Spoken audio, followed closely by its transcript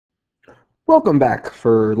Welcome back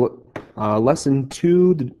for lesson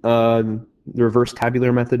 2, the reverse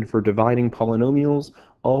tabular method for dividing polynomials,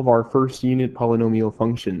 all of our first unit polynomial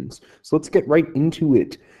functions. So let's get right into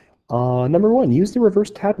it. Number 1, use the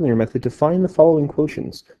reverse tabular method to find the following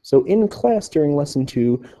quotients. So in class during lesson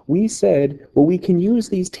 2, we said, well, we can use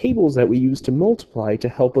these tables that we use to multiply to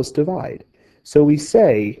help us divide. So we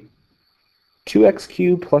say 2x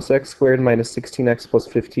cubed plus x squared minus 16x plus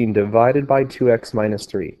 15 divided by 2x minus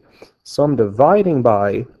 3. So I'm dividing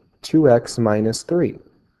by 2x minus 3.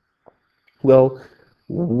 Well,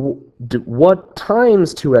 what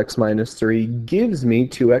times 2x minus 3 gives me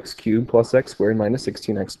 2x cubed plus x squared minus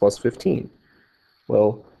 16x plus 15?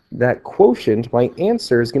 Well, that quotient, my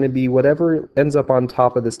answer is going to be whatever ends up on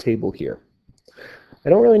top of this table here. I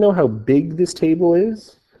don't really know how big this table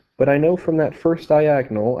is, but I know from that first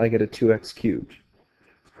diagonal I get a 2x cubed.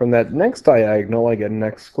 From that next diagonal I get an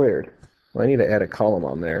x squared. Well, I need to add a column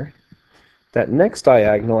on there. That next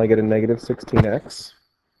diagonal I get a negative 16x.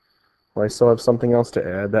 Well, I still have something else to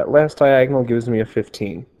add. That last diagonal gives me a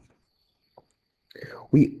 15.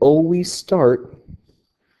 We always start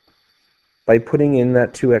by putting in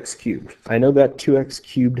that 2x cubed. I know that 2x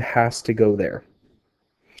cubed has to go there.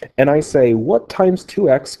 And I say, what times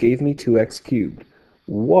 2x gave me 2x cubed?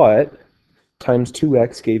 What times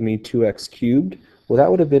 2x gave me 2x cubed? Well,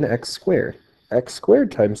 that would have been x squared. X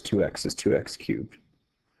squared times 2x is 2x cubed.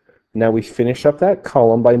 Now we finish up that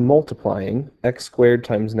column by multiplying. X squared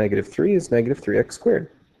times negative 3 is negative 3x squared.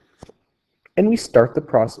 And we start the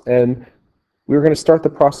process, and we're going to start the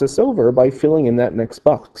process over by filling in that next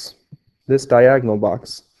box, this diagonal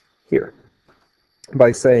box here,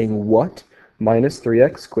 by saying what minus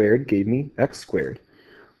 3x squared gave me x squared.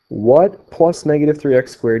 What plus negative 3x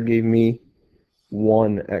squared gave me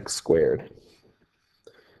 1x squared.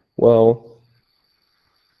 Well,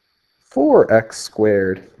 4x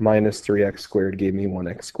squared minus 3x squared gave me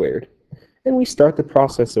 1x squared. And we start the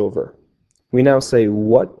process over. We now say,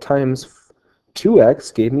 what times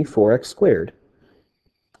 2x gave me 4x squared?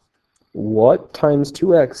 What times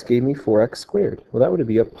 2x gave me 4x squared? Well, that would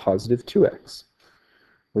be a positive 2x.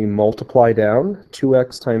 We multiply down.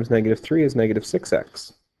 2x times negative 3 is negative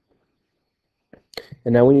 6x.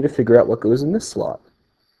 And now we need to figure out what goes in this slot.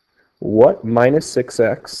 What minus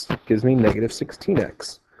 6x gives me negative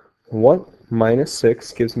 16x? What minus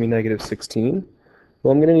 6 gives me negative 16?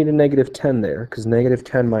 Well, I'm going to need a negative 10 there, because negative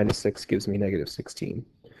 10 minus 6 gives me negative 16.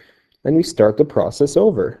 Then we start the process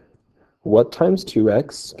over. What times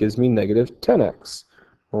 2x gives me negative 10x?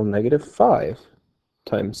 Well, negative 5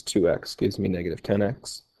 times 2x gives me negative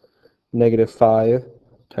 10x. Negative 5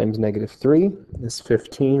 times negative 3 is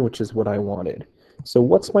 15, which is what I wanted. So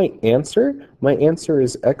what's my answer? My answer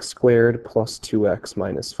is x squared plus 2x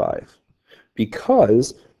minus 5.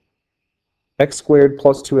 Because x squared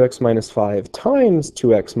plus 2x minus 5 times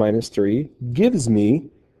 2x minus 3 gives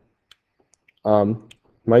me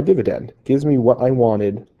my dividend, gives me what I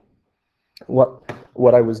wanted,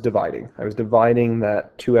 what I was dividing. I was dividing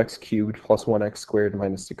that 2x cubed plus 1x squared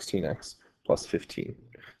minus 16x plus 15.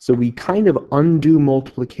 So we kind of undo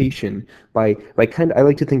multiplication by I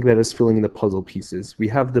like to think of it as filling in the puzzle pieces. We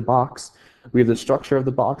have the box, we have the structure of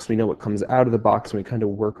the box, we know what comes out of the box, and we kind of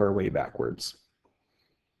work our way backwards.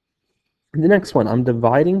 The next one, I'm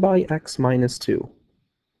dividing by x minus 2.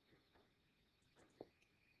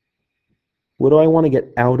 What do I want to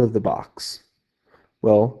get out of the box?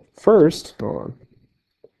 Well, first, hold on.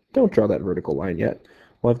 Don't draw that vertical line yet.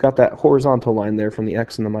 Well, I've got that horizontal line there from the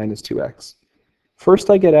x and the minus 2x. First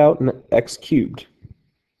I get out an x cubed.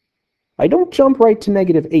 I don't jump right to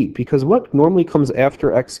negative 8, because what normally comes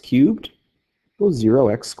after x cubed? Well,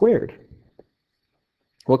 0x squared.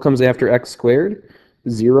 What comes after x squared?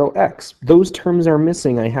 0x. Those terms are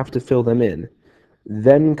missing. I have to fill them in.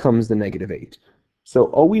 Then comes the negative 8. So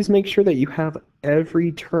always make sure that you have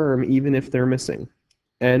every term, even if they're missing.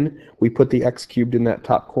 And we put the x cubed in that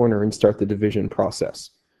top corner and start the division process.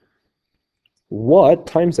 What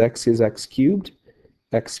times x is x cubed?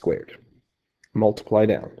 X squared. Multiply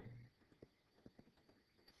down.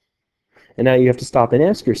 And now you have to stop and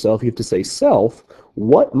ask yourself, you have to say, self,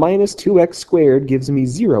 what minus 2x squared gives me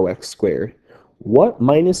 0x squared? What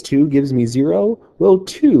minus 2 gives me 0? Well,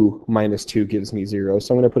 2 minus 2 gives me 0,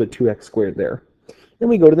 so I'm going to put a 2x squared there. Then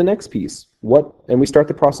we go to the next piece. And we start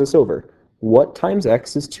the process over. What times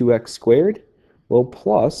x is 2x squared? Well,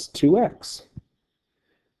 plus 2x.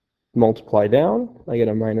 Multiply down. I get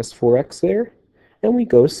a minus 4x there. And we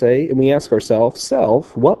go and we ask ourselves,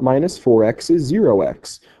 self, what minus 4x is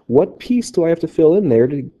 0x? What piece do I have to fill in there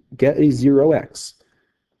to get a 0x?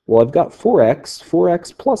 Well, I've got 4x,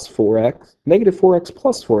 4x plus 4x, negative 4x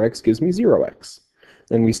plus 4x gives me 0x.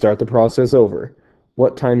 And we start the process over.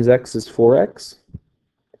 What times x is 4x?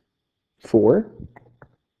 4.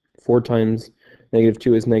 4 times negative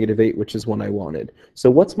 2 is negative 8, which is one I wanted.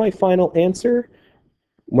 So what's my final answer?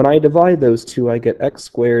 When I divide those two, I get x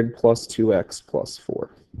squared plus 2x plus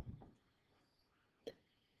 4.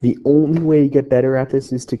 The only way to get better at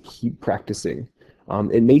this is to keep practicing.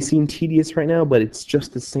 It may seem tedious right now, but it's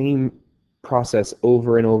just the same process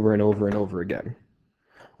over and over and over and over again.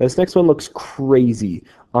 This next one looks crazy.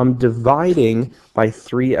 I'm dividing by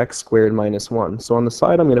 3x squared minus 1. So on the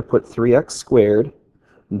side, I'm going to put 3x squared.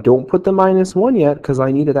 Don't put the minus 1 yet, because I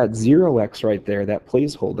needed that 0x right there, that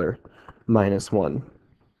placeholder, minus 1.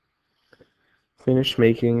 Finish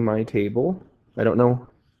making my table. I don't know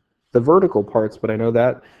the vertical parts, but I know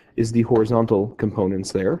that is the horizontal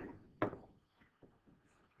components there.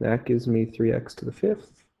 That gives me 3x to the 5th.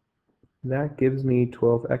 That gives me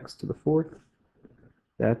 12x to the 4th.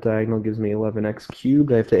 That diagonal gives me 11x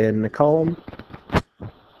cubed. I have to add in a column.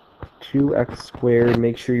 2x squared.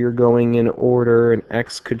 Make sure you're going in order, and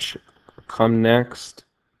x could come next.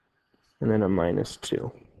 And then a minus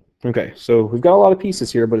 2. Okay, so we've got a lot of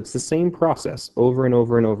pieces here, but it's the same process over and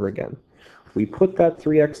over and over again. We put that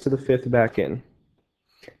 3x to the 5th back in,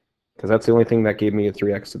 because that's the only thing that gave me a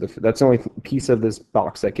 3x to the 5th. That's the only piece of this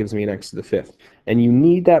box that gives me an x to the 5th. And you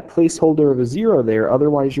need that placeholder of a 0 there,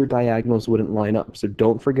 otherwise your diagonals wouldn't line up. So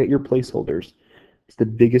don't forget your placeholders. It's the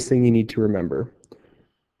biggest thing you need to remember.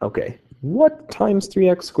 Okay, what times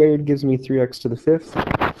 3x squared gives me 3x to the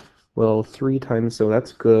 5th? Well, 3 times, so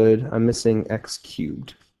that's good. I'm missing x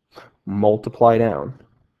cubed. Multiply down.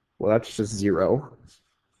 Well, that's just 0.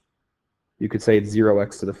 You could say it's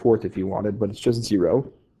 0x to the 4th if you wanted, but it's just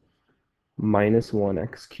 0. Minus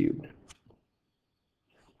 1x cubed.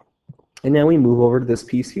 And now we move over to this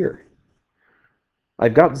piece here.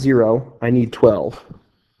 I've got 0. I need 12.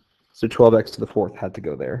 So 12x to the 4th had to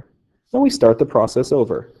go there. Now we start the process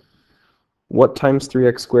over. What times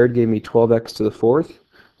 3x squared gave me 12x to the 4th?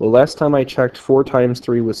 Well, last time I checked, 4 times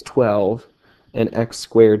 3 was 12, and x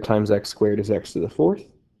squared times x squared is x to the 4th.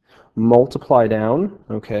 Multiply down,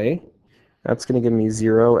 okay. That's going to give me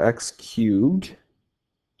 0x cubed.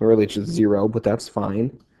 Or really it's just 0, but that's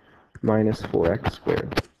fine. Minus 4x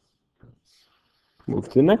squared. Move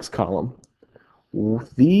to the next column.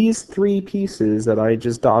 These 3 pieces that I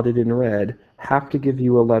just dotted in red have to give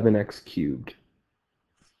you 11x cubed.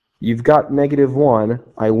 You've got negative 1.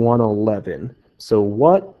 I want 11. So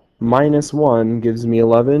what minus 1 gives me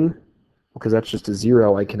 11? Because that's just a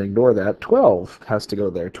 0, I can ignore that. 12 has to go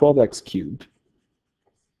there. 12x cubed.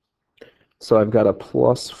 So I've got a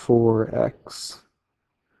plus 4x.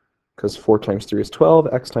 Because 4 times 3 is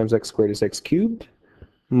 12. X times x squared is x cubed.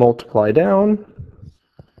 Multiply down.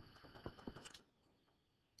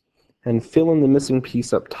 And fill in the missing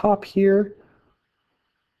piece up top here.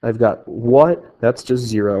 I've got what? That's just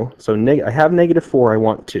 0. So I have negative 4, I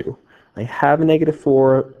want 2. I have negative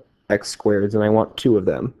 4 x squareds, and I want 2 of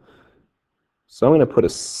them. So I'm going to put a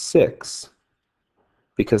 6,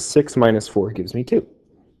 because 6 minus 4 gives me 2.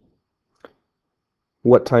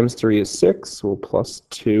 What times 3 is 6? Well, plus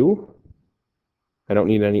 2. I don't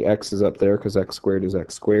need any x's up there, because x squared is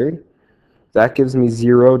x squared. That gives me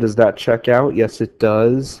 0. Does that check out? Yes, it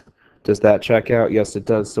does. Does that check out? Yes, it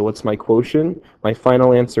does. So what's my quotient? My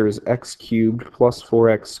final answer is x cubed plus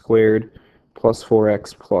 4x squared plus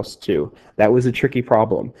 4x plus 2. That was a tricky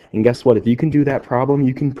problem. And guess what? If you can do that problem,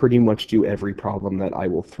 you can pretty much do every problem that I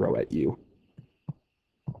will throw at you.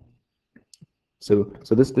 So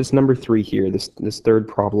this number 3 here, this third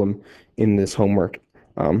problem in this homework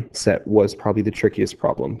set was probably the trickiest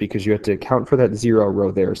problem, because you had to account for that 0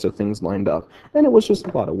 row there so things lined up, and it was just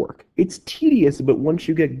a lot of work. It's tedious, but once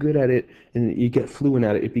you get good at it and you get fluent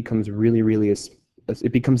at it, it becomes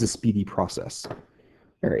it becomes a speedy process.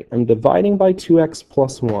 All right, I'm dividing by 2x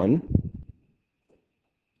plus 1.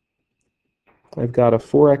 I've got a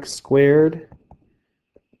 4x squared,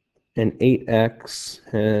 an 8x,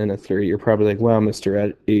 and a 3. You're probably like, wow,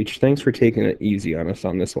 Mr. H, thanks for taking it easy on us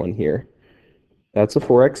on this one here. That's a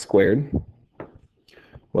 4x squared.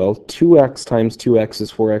 Well, 2x times 2x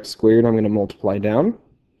is 4x squared. I'm going to multiply down.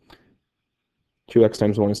 2x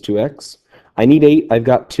times 1 is 2x. I need 8. I've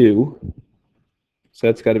got 2. So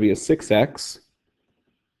that's got to be a 6x.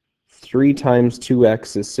 3 times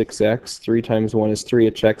 2x is 6x. 3 times 1 is 3.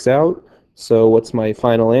 It checks out. So what's my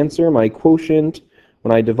final answer? My quotient,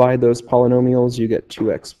 when I divide those polynomials, you get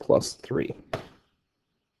 2x plus 3.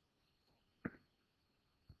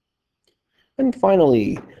 And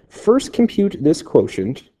finally, first compute this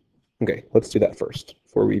quotient. Okay, let's do that first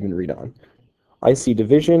before we even read on. I see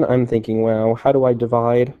division. I'm thinking, wow, how do I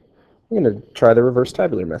divide? I'm going to try the reverse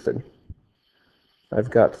tabular method. I've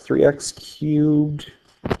got 3x cubed,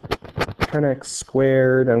 10x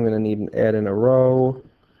squared. I'm going to need to add in a row,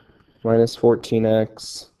 minus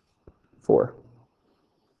 14x, 4.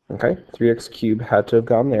 Okay, 3x cubed had to have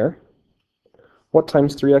gone there. What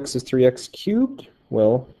times 3x is 3x cubed?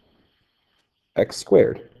 Well, x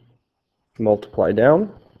squared. Multiply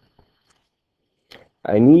down.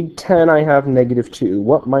 I need 10, I have negative 2.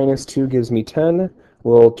 What minus 2 gives me 10?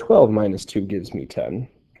 Well, 12 minus 2 gives me 10.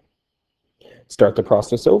 Start the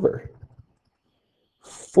process over.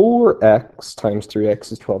 4x times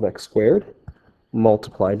 3x is 12x squared.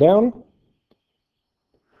 Multiply down.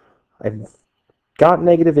 I've got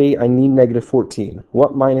negative 8, I need negative 14.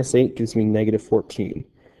 What minus 8 gives me negative 14?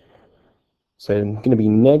 So I'm going to be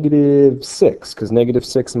negative 6, because negative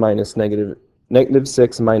 6 minus 8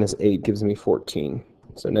 gives me 14.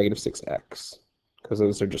 So negative 6x, because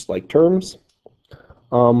those are just like terms.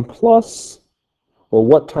 Plus, well,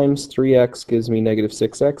 what times 3x gives me negative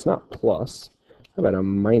 6x? Not plus. How about a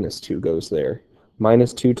minus 2 goes there?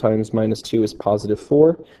 Minus 2 times minus 2 is positive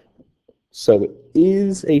 4. So it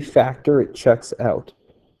is a factor, it checks out.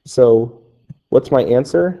 So what's my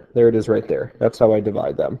answer? There it is right there. That's how I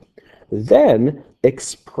divide them. Then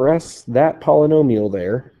express that polynomial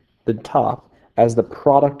there, the top, as the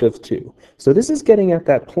product of 2. So this is getting at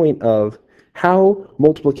that point of how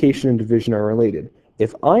multiplication and division are related.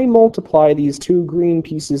 If I multiply these two green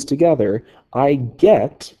pieces together, I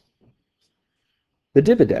get the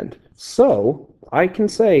dividend. So I can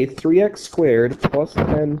say 3x squared plus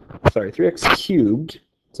 3x cubed,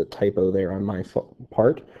 it's a typo there on my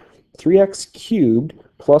part, 3x cubed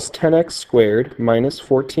plus 10x squared minus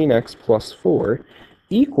 14x plus 4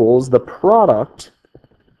 equals the product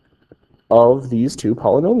of these two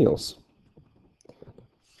polynomials.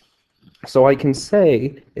 So I can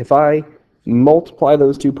say, if I multiply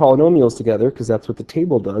those two polynomials together, because that's what the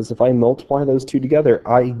table does, if I multiply those two together,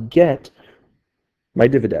 I get my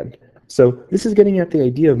dividend. So this is getting at the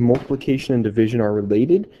idea of multiplication and division are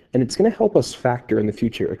related, and it's going to help us factor in the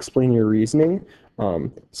future. Explain your reasoning.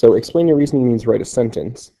 So explain your reasoning means write a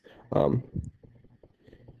sentence.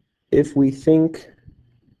 If we think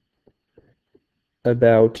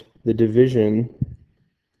about the division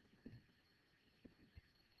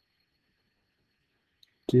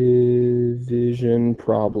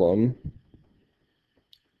problem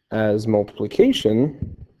as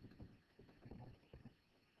multiplication,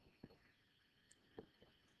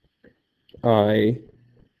 I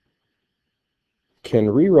can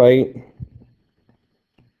rewrite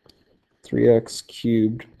 3x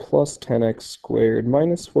cubed plus 10x squared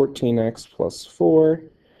minus 14x plus 4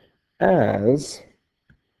 as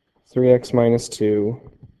 3x minus 2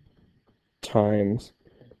 times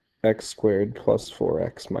x squared plus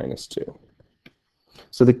 4x minus 2.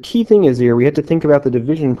 So the key thing is here, we had to think about the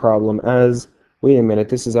division problem as, wait a minute,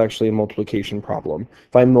 this is actually a multiplication problem.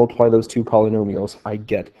 If I multiply those two polynomials, I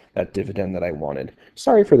get that dividend that I wanted.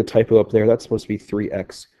 Sorry for the typo up there, that's supposed to be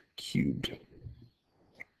 3x cubed.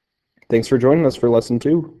 Thanks for joining us for lesson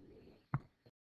 2.